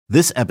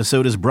This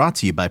episode is brought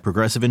to you by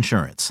Progressive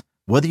Insurance.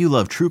 Whether you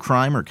love true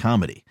crime or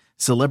comedy,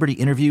 celebrity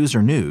interviews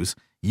or news,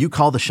 you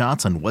call the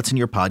shots on what's in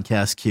your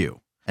podcast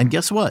queue. And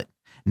guess what?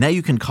 Now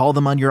you can call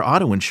them on your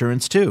auto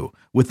insurance too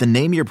with the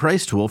Name Your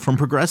Price tool from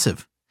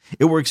Progressive.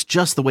 It works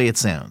just the way it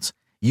sounds.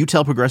 You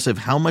tell Progressive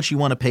how much you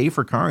want to pay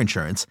for car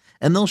insurance,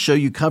 and they'll show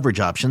you coverage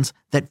options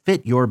that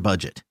fit your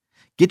budget.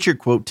 Get your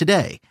quote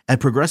today at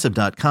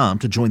Progressive.com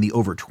to join the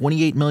over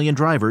 28 million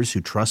drivers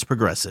who trust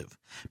Progressive.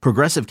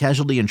 Progressive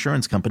Casualty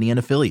Insurance Company and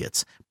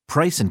Affiliates.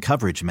 Price and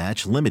coverage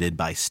match limited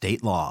by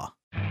state law.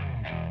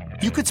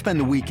 You could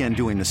spend the weekend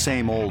doing the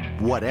same old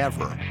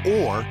whatever,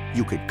 or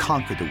you could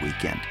conquer the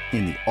weekend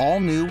in the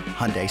all-new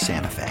Hyundai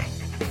Santa Fe.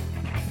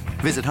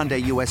 Visit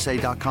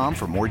HyundaiUSA.com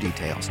for more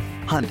details.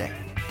 Hyundai,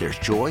 there's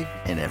joy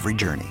in every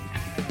journey.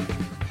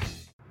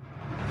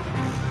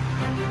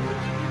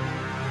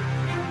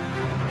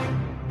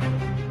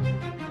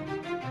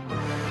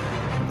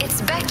 It's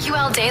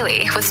BetQL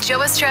Daily with Joe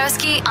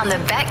Ostrowski on the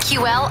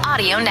BetQL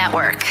Audio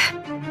Network.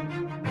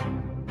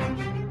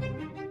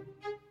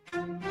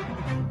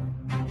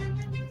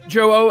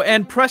 Joe O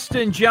and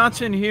Preston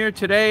Johnson here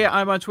today.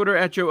 I'm on Twitter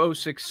at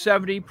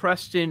JoeO670.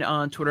 Preston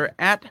on Twitter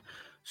at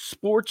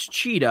Sports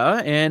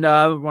Cheetah. And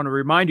I want to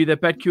remind you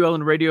that BetQL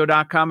and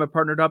Radio.com have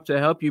partnered up to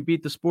help you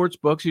beat the sports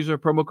books. Use our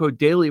promo code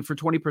DAILY for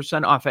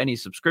 20% off any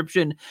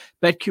subscription.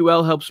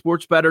 BetQL helps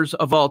sports bettors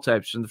of all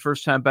types, from the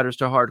first-time bettors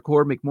to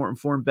hardcore, make more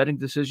informed betting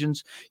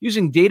decisions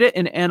using data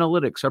and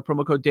analytics. Our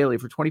promo code DAILY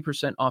for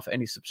 20% off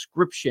any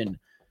subscription.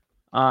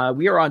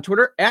 We are on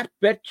Twitter at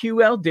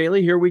BetQL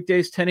Daily, here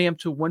weekdays 10 a.m.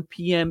 to 1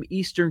 p.m.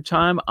 Eastern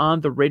Time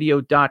on the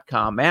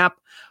Radio.com app.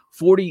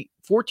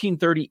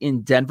 1430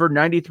 in Denver,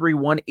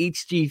 93.1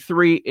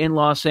 HD3 in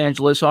Los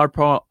Angeles, all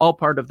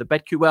part of the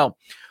BetQL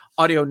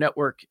Audio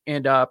Network.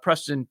 And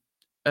Preston,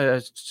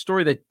 a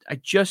story that I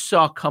just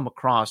saw come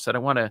across that I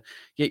want to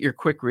get your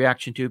quick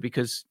reaction to,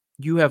 because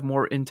you have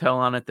more intel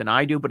on it than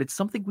I do, but it's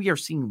something we are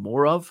seeing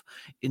more of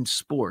in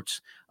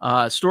sports.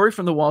 Story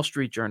from the Wall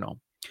Street Journal.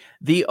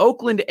 The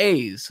Oakland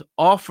A's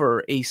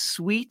offer a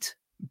sweet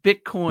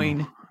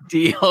Bitcoin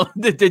deal.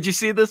 Did you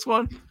see this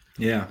one?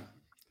 Yeah.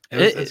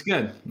 It's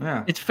good.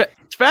 Yeah, it's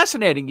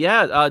fascinating.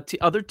 Yeah,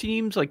 other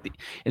teams like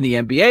in the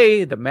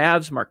NBA, the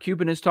Mavs, Mark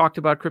Cuban has talked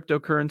about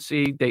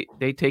cryptocurrency.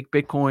 They take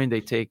Bitcoin,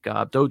 they take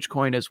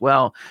Dogecoin as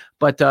well.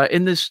 But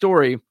in this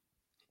story,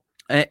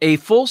 a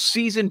full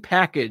season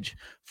package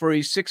for a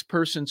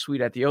 6-person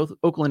suite at the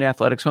Oakland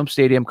Athletics home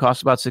stadium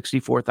costs about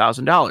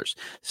 $64,000.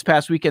 This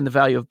past weekend, the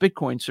value of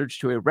Bitcoin surged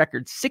to a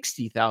record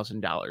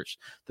 $60,000.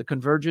 The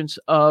convergence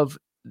of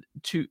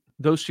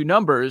those two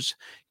numbers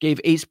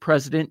gave A's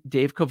president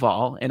Dave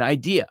Kaval an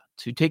idea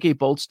to take a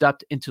bold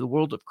step into the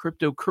world of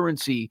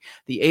cryptocurrency.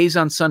 The A's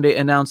on Sunday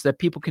announced that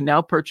people can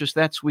now purchase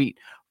that suite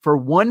for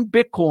 1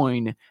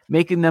 Bitcoin,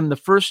 making them the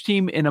first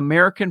team in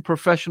American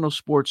professional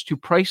sports to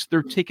price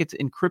their tickets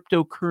in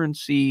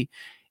cryptocurrency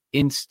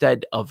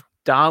instead of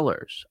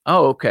dollars.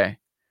 Oh, okay.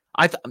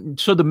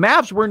 So the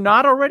Mavs were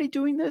not already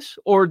doing this,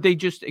 or they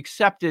just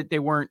accepted they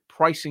weren't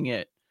pricing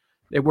it.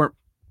 They weren't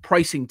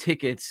pricing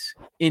tickets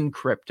in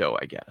crypto,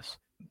 I guess.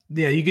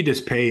 Yeah, you could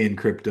just pay in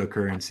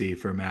cryptocurrency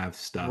for Mavs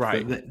stuff.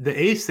 Right.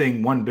 The Ace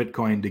thing, 1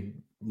 Bitcoin to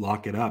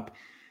lock it up.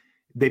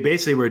 They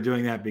basically were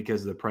doing that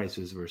because the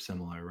prices were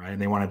similar, right?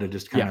 And they wanted to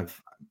just kind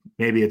of,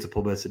 maybe it's a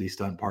publicity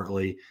stunt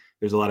partly.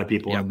 There's a lot of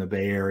people in the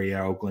Bay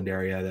Area, Oakland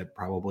area that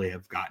probably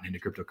have gotten into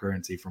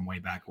cryptocurrency from way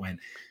back when.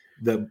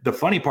 The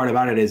funny part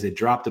about it is it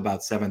dropped about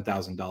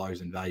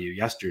 $7,000 in value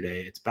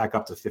yesterday. It's back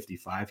up to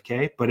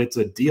 $55K, but it's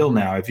a deal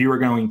now. If you were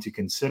going to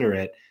consider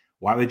it,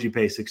 why would you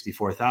pay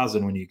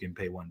 $64,000 when you can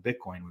pay 1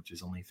 Bitcoin, which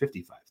is only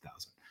 $55,000?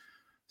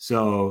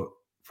 So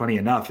funny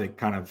enough,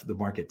 the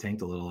market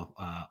tanked a little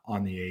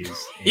on the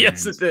A's.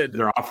 Yes, it did.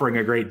 They're offering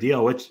a great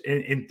deal, which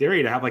in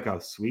theory, to have like a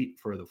suite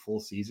for the full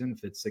season,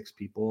 fits 6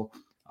 people.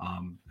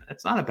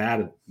 It's not a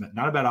bad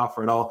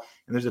offer at all.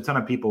 And there's a ton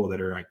of people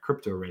that are like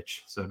crypto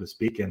rich, so to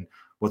speak. And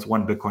what's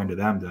 1 Bitcoin to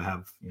them to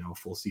have, a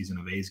full season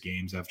of A's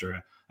games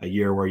after a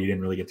year where you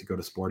didn't really get to go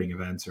to sporting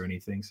events or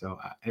anything. So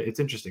it's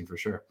interesting for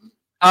sure.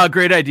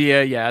 Great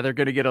idea. Yeah, they're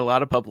going to get a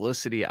lot of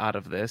publicity out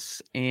of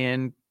this.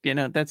 And,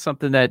 that's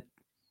something that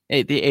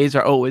the A's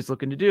are always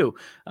looking to do.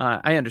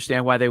 I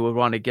understand why they would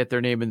want to get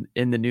their name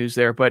in the news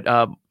there. But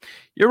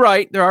you're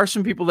right. There are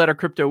some people that are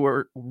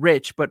crypto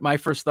rich. But my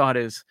first thought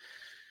is,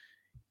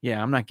 yeah,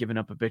 I'm not giving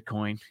up a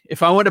Bitcoin.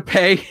 If I want to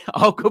pay,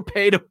 I'll go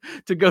pay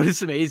to go to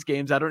some A's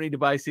games. I don't need to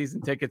buy season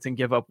tickets and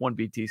give up 1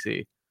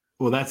 BTC.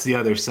 Well, that's the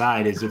other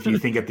side, is if you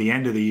think at the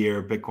end of the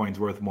year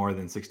Bitcoin's worth more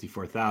than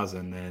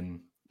 64,000,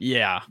 then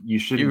you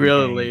shouldn't be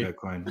paying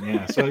Bitcoin.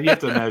 Yeah, so you have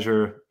to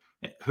measure.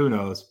 Who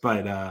knows?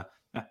 But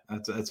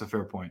that's a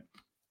fair point.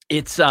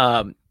 It's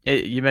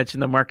you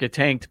mentioned the market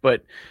tanked,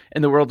 but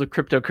in the world of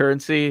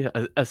cryptocurrency,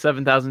 a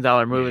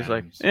 $7,000 move is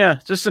like,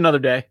 just another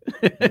day.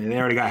 They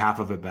already got half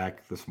of it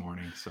back this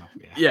morning. So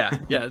yeah,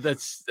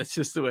 that's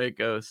just the way it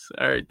goes.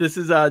 All right, this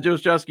is Joe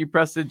Ostrowski,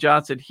 Preston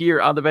Johnson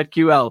here on the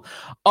BetQL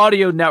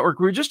Audio Network.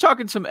 We were just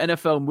talking some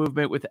NFL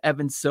movement with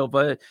Evan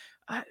Silva.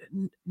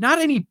 not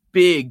any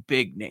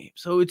big names.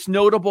 So it's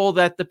notable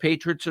that the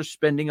Patriots are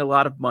spending a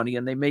lot of money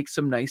and they make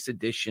some nice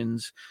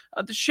additions.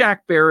 The Shaq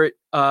Barrett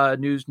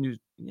news,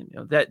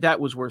 that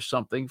was worth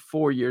something.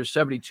 4 years,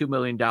 $72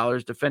 million,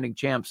 defending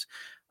champs,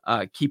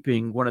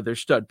 keeping one of their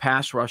stud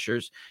pass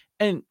rushers.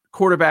 And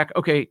quarterback,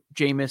 okay,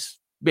 Jameis,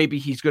 maybe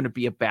he's going to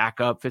be a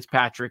backup.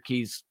 Fitzpatrick,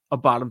 he's a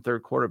bottom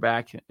third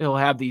quarterback. He'll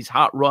have these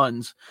hot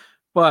runs,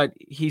 but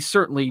he's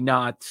certainly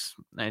not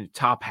a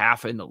top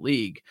half in the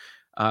league.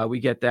 We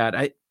get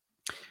that.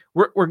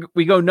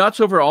 We go nuts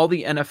over all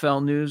the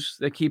NFL news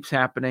that keeps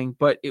happening,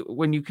 but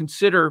when you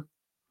consider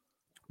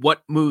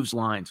what moves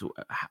lines,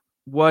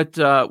 what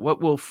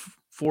will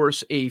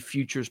force a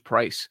futures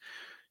price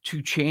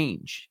to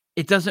change,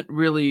 it doesn't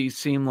really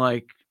seem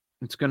like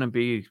it's going to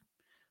be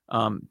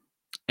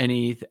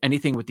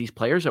anything with these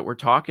players that we're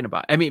talking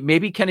about. I mean,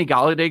 maybe Kenny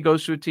Golladay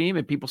goes to a team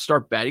and people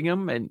start betting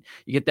him, and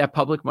you get that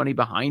public money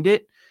behind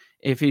it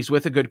if he's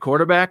with a good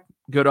quarterback,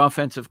 good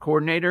offensive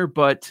coordinator.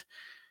 But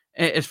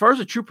as far as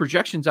the true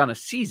projections on a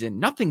season,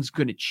 nothing's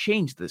going to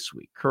change this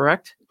week,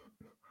 correct?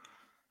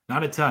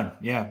 Not a ton.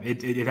 Yeah,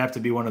 it'd have to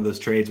be one of those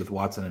trades with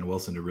Watson and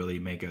Wilson to really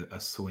make a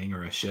swing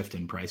or a shift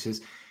in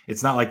prices.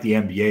 It's not like the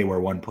NBA where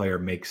one player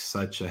makes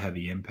such a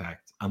heavy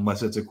impact,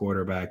 unless it's a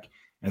quarterback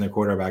and the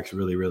quarterback's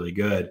really, really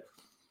good.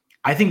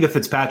 I think the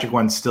Fitzpatrick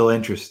one's still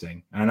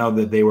interesting. I know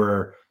that they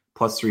were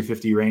plus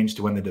 350 range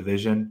to win the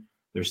division.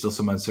 There's still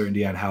some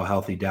uncertainty on how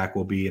healthy Dak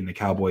will be, and the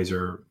Cowboys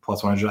are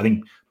plus 100. I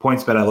think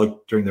PointsBet, I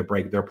looked during the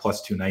break, they're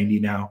plus 290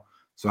 now.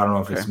 So I don't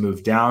know if it's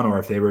moved down or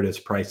if they were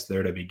just priced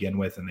there to begin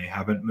with and they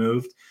haven't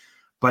moved.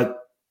 But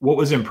what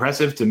was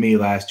impressive to me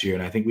last year,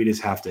 and I think we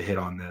just have to hit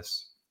on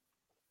this,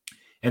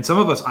 and some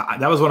of us,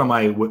 that was one of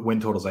my win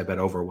totals I bet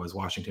over, was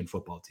Washington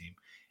football team.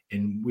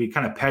 And we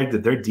kind of pegged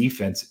that their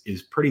defense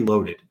is pretty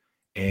loaded,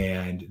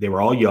 and they were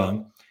all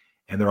young,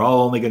 and they're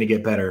all only going to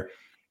get better.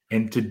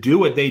 And to do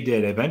what they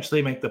did,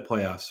 eventually make the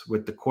playoffs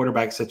with the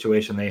quarterback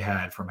situation they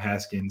had, from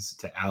Haskins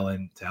to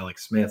Allen to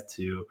Alex Smith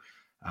to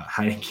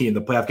Heineke in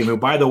the playoff game. Who,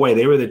 by the way,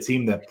 they were the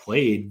team that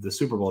played the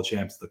Super Bowl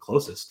champs the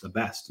closest, the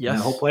best in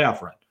the whole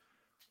playoff run.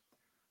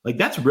 Like,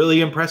 that's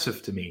really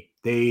impressive to me.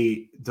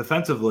 They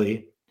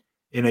defensively,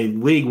 in a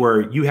league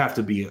where you have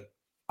to be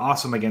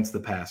awesome against the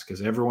pass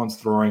because everyone's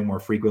throwing more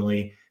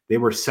frequently, they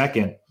were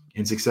second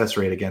in success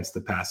rate against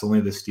the pass. Only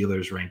the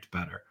Steelers ranked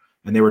better.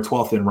 And they were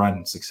 12th in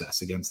run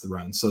success against the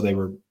run. So they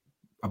were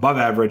above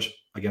average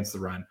against the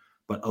run,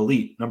 but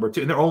elite number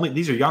 2. And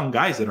these are young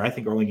guys that I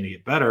think are only going to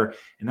get better.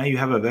 And now you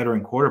have a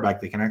veteran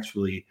quarterback that can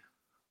actually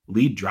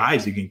lead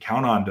drives you can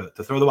count on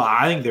to throw the ball.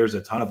 I think there's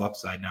a ton of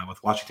upside now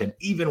with Washington,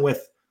 even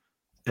with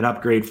an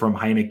upgrade from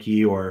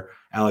Heineke or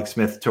Alex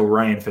Smith to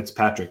Ryan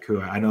Fitzpatrick, who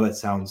I know that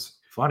sounds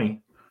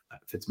funny.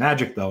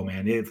 Fitzmagic, though,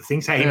 man,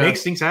 he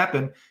makes things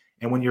happen.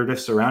 And when you're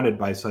just surrounded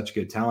by such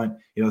good talent,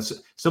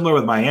 similar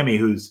with Miami,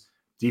 whose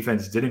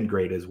defense didn't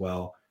grade as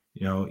well,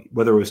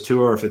 whether it was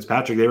Tua or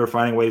Fitzpatrick, they were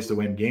finding ways to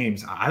win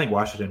games. I think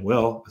Washington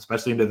will,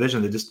 especially in a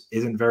division that just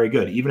isn't very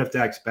good, even if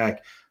Dak's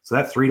back. So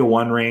that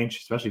 3-1 range,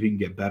 especially if you can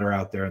get better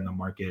out there in the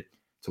market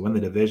to win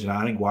the division,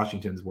 I think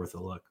Washington's worth a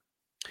look.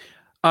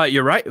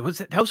 You're right.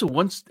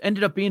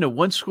 Ended up being a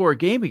one-score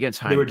game against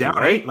Heineken. They were down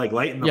right? Like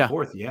late in the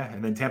fourth,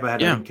 and then Tampa had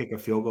to kick a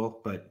field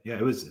goal. But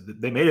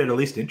they made it at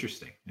least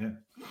interesting. Yeah,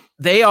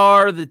 they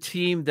are the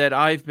team that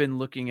I've been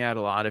looking at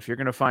a lot. If you're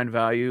going to find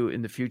value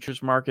in the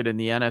futures market in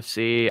the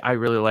NFC, I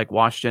really like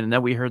Washington. And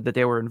then we heard that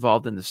they were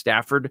involved in the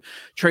Stafford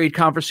trade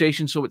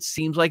conversation, so it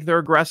seems like they're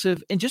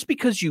aggressive. And just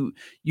because you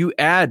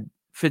add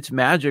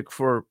Fitzmagic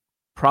for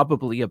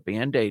probably a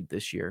Band-Aid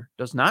this year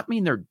does not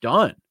mean they're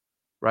done.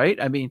 Right.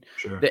 I mean,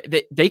 sure.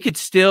 They could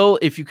still,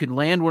 if you can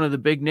land one of the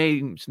big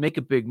names, make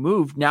a big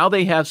move. Now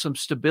they have some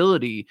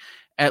stability,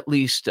 at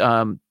least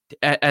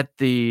at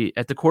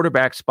the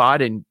quarterback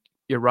spot. And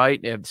you're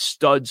right, they have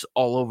studs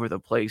all over the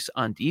place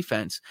on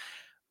defense.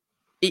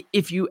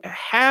 If you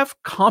have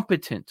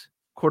competent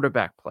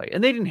quarterback play,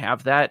 and they didn't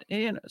have that,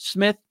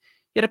 Smith,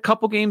 he had a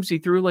couple games he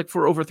threw like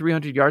for over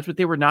 300 yards, but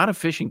they were not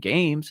efficient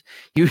games.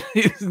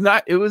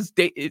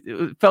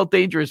 It felt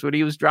dangerous when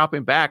he was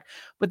dropping back.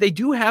 But they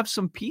do have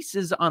some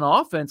pieces on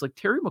offense, like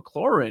Terry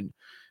McLaurin,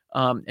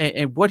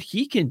 and what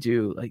he can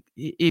do. Like,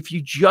 if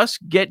you just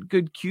get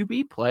good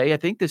QB play, I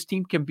think this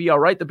team can be all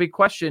right. The big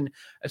question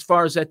as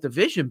far as that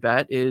division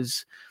bet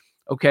is,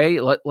 okay,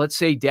 let's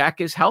say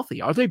Dak is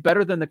healthy. Are they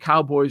better than the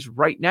Cowboys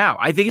right now?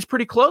 I think it's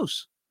pretty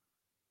close.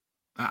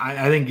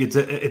 I think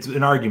it's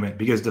an argument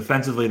because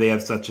defensively they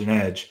have such an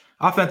edge.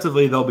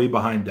 Offensively, they'll be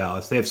behind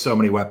Dallas. They have so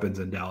many weapons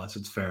in Dallas.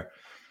 It's fair.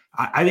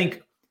 I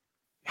think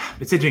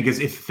it's interesting because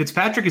if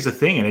Fitzpatrick is a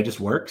thing and it just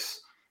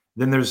works,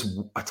 then there's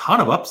a ton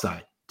of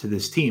upside to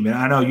this team. And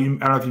I don't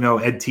know if you know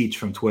Ed Teach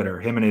from Twitter.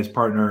 Him and his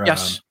partner,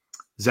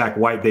 Zach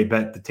White, they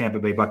bet the Tampa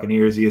Bay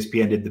Buccaneers.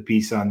 ESPN did the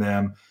piece on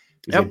them.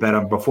 They bet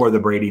them before the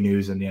Brady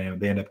news, and they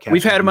end up catching.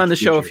 We've had him on the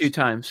show a few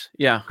times.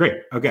 Yeah.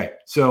 Great. Okay.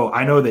 So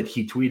I know that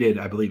he tweeted,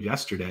 I believe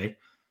yesterday,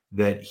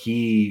 that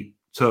he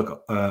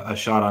took a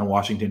shot on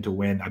Washington to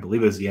win. I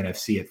believe it was the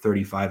NFC at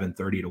 35 and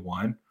 30 to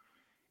 1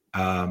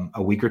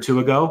 a week or two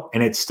ago.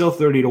 And it's still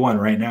 30 to 1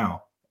 right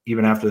now.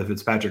 even after the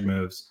Fitzpatrick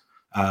moves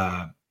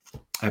at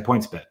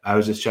PointsBet. I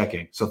was just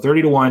checking. So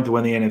 30-1 to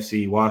win the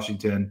NFC.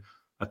 Washington,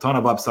 a ton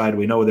of upside.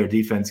 We know their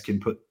defense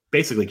can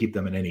basically keep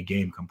them in any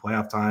game come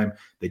playoff time.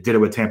 They did it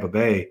with Tampa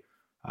Bay.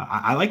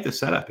 I like the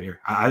setup here.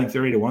 I think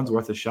 30-1 is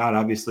worth a shot.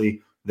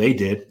 Obviously, they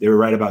did. They were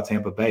right about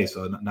Tampa Bay,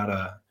 so not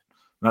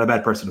a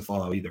bad person to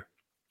follow either.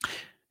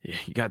 Yeah,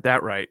 you got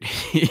that right.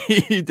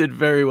 He did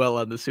very well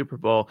on the Super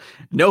Bowl.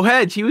 No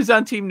hedge. He was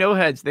on team no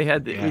hedge. They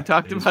had we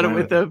talked about it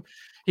with him.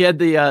 He had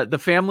the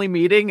family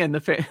meeting, and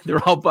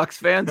they're all Bucs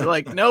fans. They're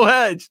like, no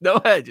hedge,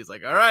 no hedge. He's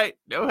like, all right,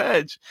 no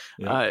hedge.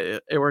 Yeah.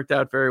 It worked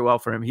out very well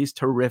for him. He's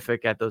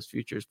terrific at those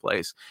futures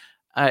plays.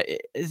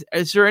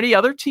 Is there any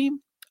other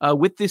team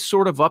with this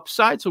sort of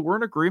upside? So we're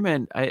in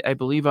agreement, I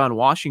believe, on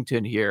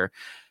Washington here,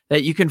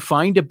 that you can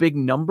find a big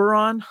number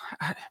on.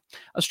 I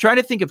was trying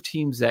to think of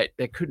teams that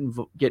couldn't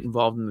get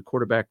involved in the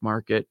quarterback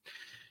market.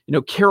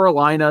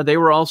 Carolina, they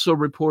were also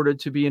reported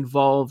to be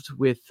involved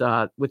with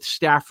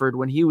Stafford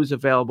when he was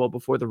available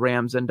before the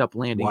Rams end up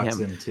landing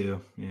Watson him.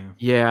 Too.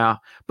 Yeah.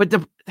 But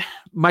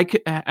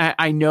Mike,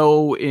 I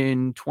know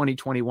in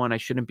 2021, I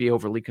shouldn't be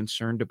overly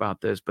concerned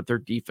about this, but their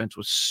defense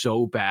was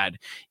so bad.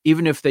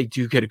 Even if they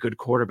do get a good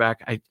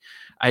quarterback,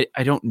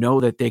 I don't know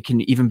that they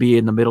can even be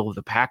in the middle of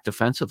the pack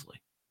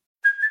defensively.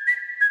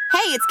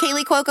 Hey, it's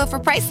Kaylee Cuoco for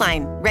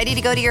Priceline. Ready to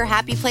go to your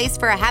happy place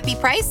for a happy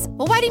price?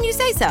 Well, why didn't you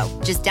say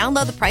so? Just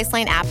download the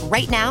Priceline app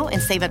right now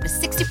and save up to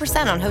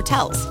 60% on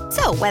hotels.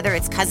 So whether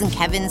it's Cousin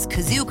Kevin's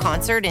Kazoo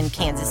Concert in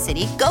Kansas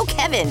City, go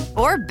Kevin,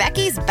 or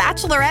Becky's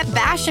Bachelorette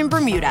Bash in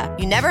Bermuda,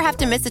 you never have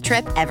to miss a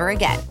trip ever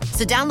again.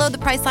 So download the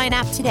Priceline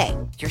app today.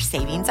 Your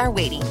savings are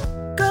waiting.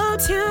 Go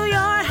to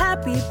your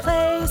happy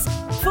place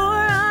for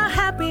a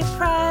happy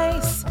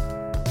price.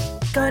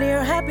 Go to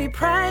your happy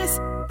price,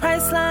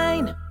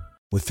 Priceline.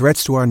 With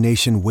threats to our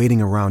nation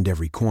waiting around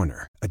every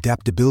corner,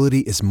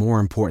 adaptability is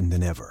more important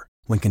than ever.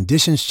 When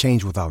conditions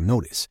change without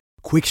notice,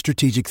 quick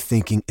strategic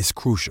thinking is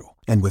crucial.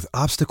 And with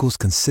obstacles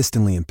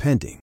consistently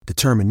impending,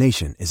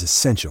 determination is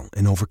essential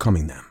in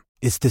overcoming them.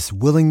 It's this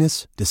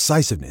willingness,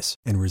 decisiveness,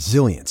 and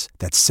resilience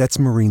that sets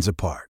Marines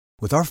apart.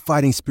 With our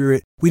fighting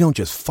spirit, we don't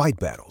just fight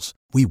battles,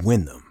 we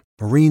win them.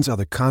 Marines are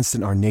the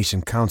constant our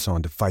nation counts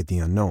on to fight the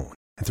unknown.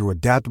 And through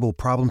adaptable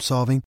problem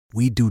solving,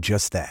 we do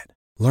just that.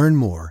 Learn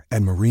more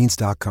at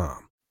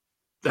marines.com.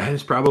 That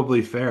is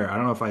probably fair. I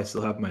don't know if I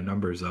still have my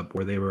numbers up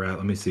where they were at.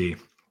 Let me see.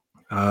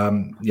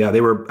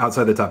 They were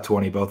outside the top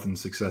 20, both in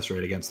success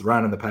rate against the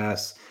run and the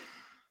pass.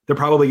 They're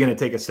probably going to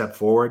take a step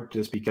forward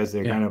just because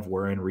they kind of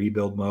were in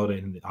rebuild mode.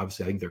 And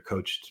obviously, I think they're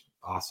coached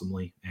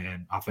awesomely.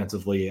 And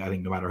offensively, I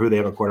think no matter who they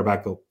have a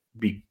quarterback, they'll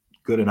be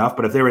good enough.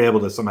 But if they were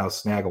able to somehow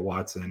snag a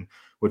Watson,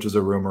 which was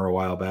a rumor a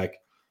while back,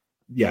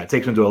 it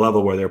takes them to a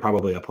level where they're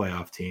probably a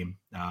playoff team.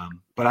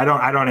 But I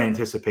don't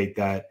anticipate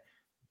that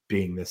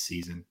being this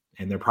season,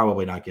 and they're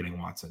probably not getting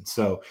Watson.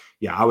 So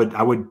I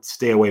would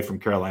stay away from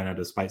Carolina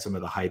despite some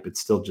of the hype. It's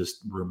still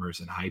just rumors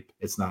and hype.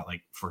 It's not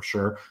like for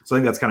sure. So I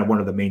think that's kind of one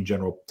of the main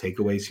general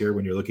takeaways here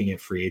when you're looking at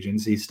free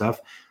agency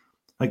stuff.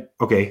 Like,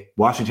 okay,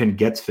 Washington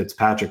gets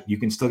Fitzpatrick. You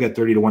can still get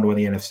 30-1 to win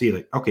the NFC.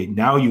 Like, okay,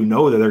 now you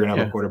know that they're going to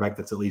have a quarterback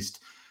that's at least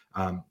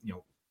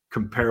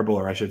comparable,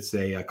 or I should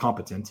say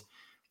competent.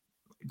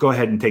 Go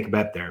ahead and take a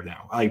bet there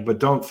now. But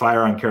don't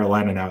fire on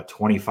Carolina now at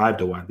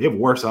 25-1. They have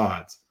worse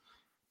odds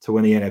to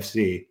win the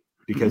NFC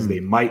because they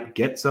might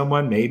get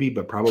someone, maybe,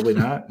 but probably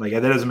not.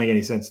 That doesn't make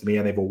any sense to me.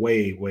 And they have a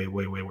way, way,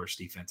 way, way worse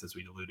defense, as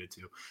we alluded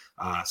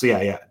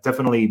to.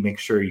 Definitely make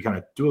sure you kind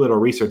of do a little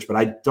research.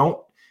 But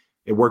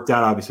it worked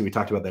out. Obviously, we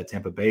talked about that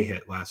Tampa Bay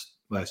hit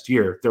last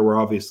year. There were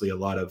obviously a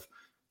lot of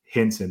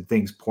hints and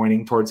things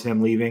pointing towards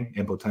him leaving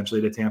and potentially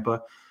to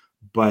Tampa.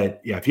 But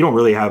if you don't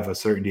really have a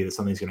certainty that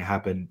something's going to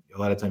happen, a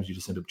lot of times you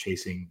just end up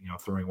chasing,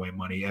 throwing away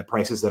money at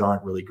prices that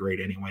aren't really great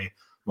anyway,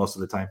 most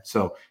of the time.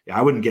 So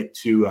I wouldn't get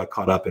too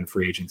caught up in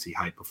free agency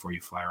hype before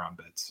you fire on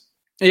bets.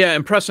 Yeah.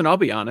 And Preston, I'll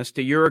be honest,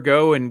 a year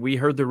ago, and we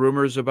heard the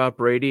rumors about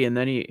Brady, and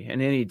then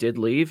he did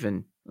leave,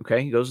 and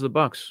he goes to the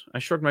Bucs. I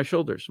shrugged my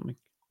shoulders. I'm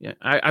like,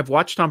 I've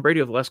watched Tom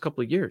Brady over the last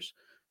couple of years.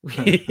 No,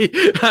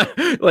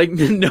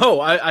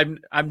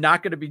 I'm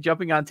not going to be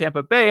jumping on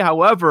Tampa Bay.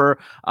 However,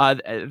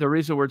 the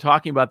reason we're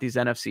talking about these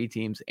NFC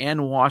teams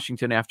and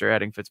Washington after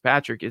adding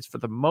Fitzpatrick is, for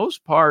the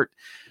most part,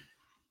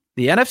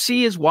 the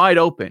NFC is wide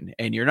open,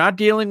 and you're not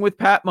dealing with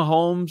Pat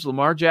Mahomes,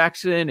 Lamar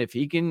Jackson. If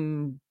he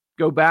can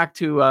go back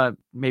to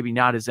maybe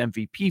not his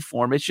MVP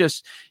form, it's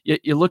just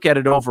you look at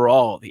it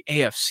overall, the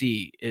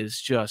AFC is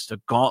just a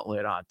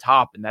gauntlet on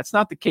top, and that's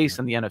not the case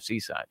on the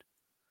NFC side.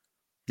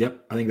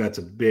 Yep, I think that's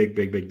a big,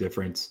 big, big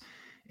difference.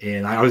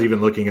 And I was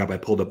even looking up, I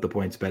pulled up the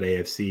PointsBet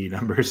AFC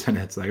numbers, and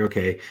it's like,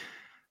 okay,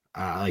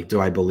 do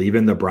I believe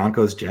in the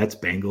Broncos, Jets,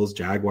 Bengals,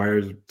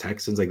 Jaguars,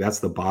 Texans? That's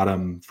the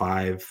bottom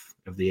 5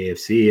 of the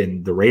AFC.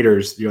 And the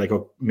Raiders, you're like,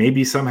 oh,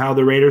 maybe somehow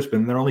the Raiders,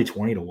 but they're only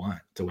 20-1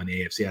 to win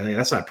the AFC. I think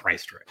that's not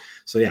priced right.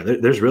 So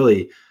there's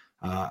really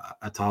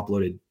a top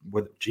loaded.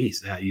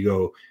 You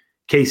go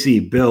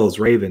KC, Bills,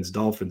 Ravens,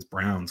 Dolphins,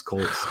 Browns,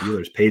 Colts,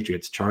 Steelers,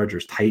 Patriots,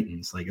 Chargers,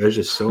 Titans. There's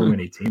just so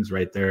many teams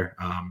right there.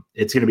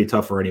 It's going to be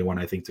tough for anyone,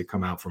 I think, to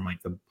come out from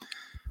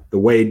the the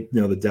way,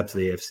 the depth of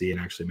the AFC and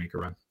actually make a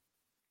run.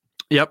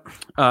 Yep,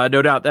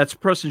 no doubt. That's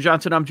Preston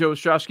Johnson. I'm Joe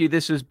Ostrowski.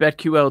 This is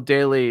BetQL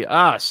Daily.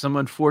 Some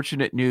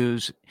unfortunate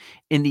news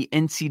in the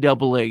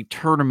NCAA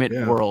tournament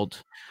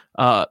world.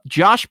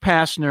 Josh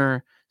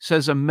Pastner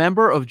says a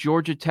member of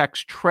Georgia Tech's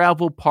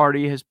travel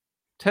party has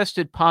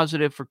tested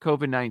positive for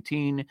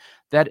COVID-19.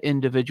 That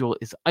individual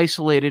is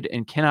isolated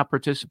and cannot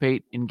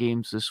participate in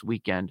games this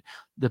weekend.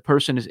 The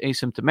person is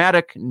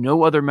asymptomatic.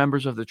 No other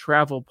members of the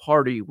travel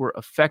party were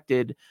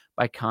affected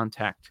by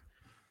contact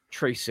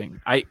tracing.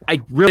 I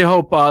really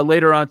hope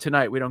later on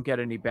tonight we don't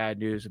get any bad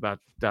news about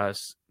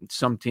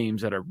some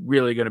teams that are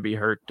really going to be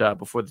hurt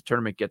before the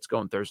tournament gets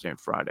going Thursday and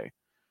Friday.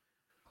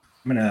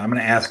 I'm gonna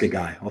ask a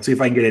guy. I'll see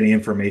if I can get any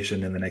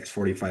information in the next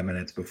 45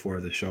 minutes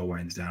before the show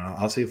winds down.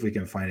 I'll see if we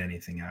can find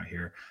anything out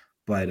here,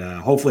 but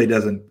hopefully it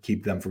doesn't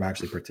keep them from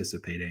actually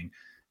participating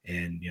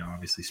and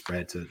obviously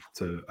spread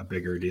to a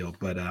bigger deal.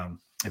 But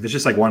if it's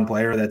just like one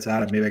player that's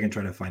out, maybe I can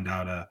try to find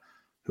out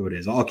who it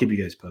is. I'll keep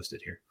you guys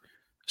posted here.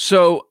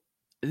 So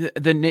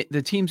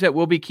the teams that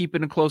we'll be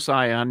keeping a close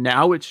eye on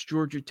now, it's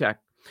Georgia Tech,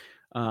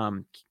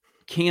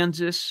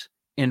 Kansas,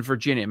 and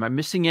Virginia. Am I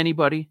missing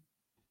anybody?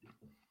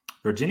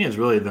 Virginia is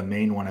really the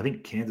main one. I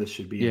think Kansas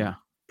should be in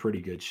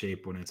pretty good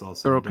shape when it's all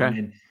said and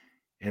done.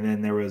 And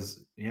then there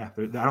was, I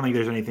don't think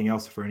there's anything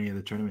else for any of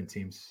the tournament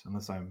teams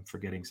unless I'm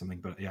forgetting something.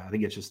 But I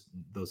think it's just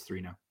those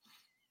three now.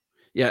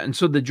 Yeah, and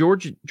so the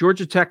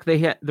Georgia Tech,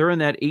 they're in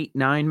that 8-9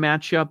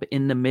 matchup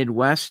in the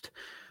Midwest,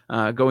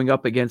 going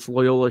up against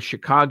Loyola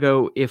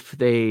Chicago. If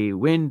they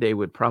win, they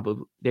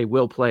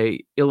will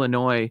play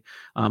Illinois.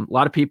 A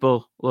lot of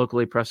people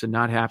locally, Preston,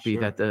 not happy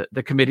that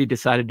the committee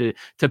decided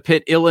to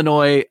pit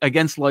Illinois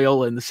against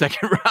Loyola in the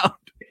second round.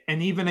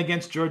 And even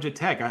against Georgia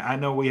Tech. I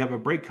know we have a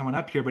break coming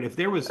up here, but if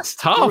there was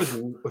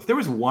if there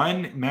was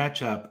one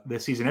matchup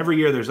this season, every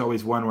year there's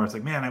always one where it's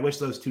like, man, I wish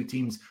those two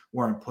teams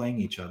weren't playing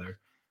each other.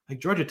 Like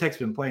Georgia Tech's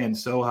been playing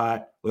so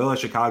hot. Loyola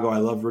Chicago, I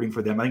love rooting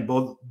for them. I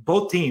think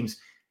both teams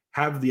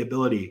have the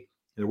ability.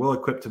 They're well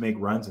equipped to make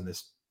runs in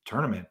this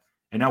tournament.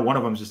 And now one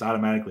of them is just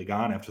automatically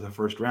gone after the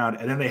first round.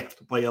 And then they have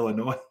to play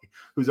Illinois,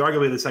 who's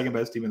arguably the second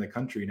best team in the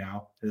country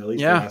now, at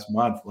least the last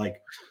month.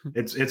 Like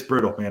it's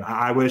brutal, man.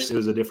 I wish it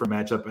was a different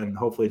matchup, and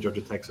hopefully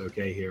Georgia Tech's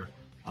okay here.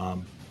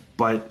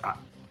 But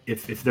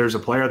if there's a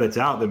player that's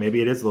out, then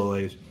maybe it is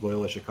the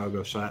Loyola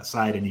Chicago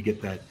side, and you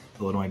get that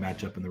Illinois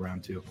matchup in the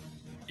round two.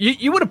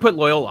 You would have put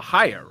Loyola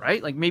higher,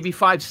 right? Like maybe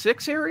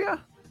 5-6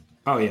 area?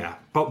 Oh, yeah.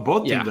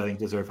 Both teams, I think,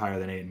 deserve higher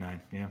than 8 and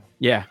 9. Yeah.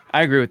 Yeah,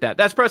 I agree with that.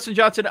 That's Preston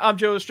Johnson. I'm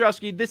Joe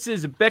Ostrowski. This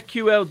is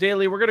BetQL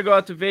Daily. We're going to go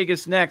out to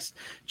Vegas next.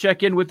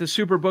 Check in with the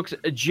Superbook's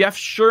Jeff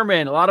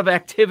Sherman. A lot of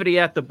activity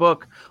at the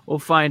book. We'll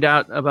find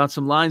out about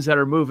some lines that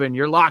are moving.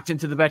 You're locked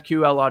into the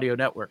BetQL Audio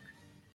Network.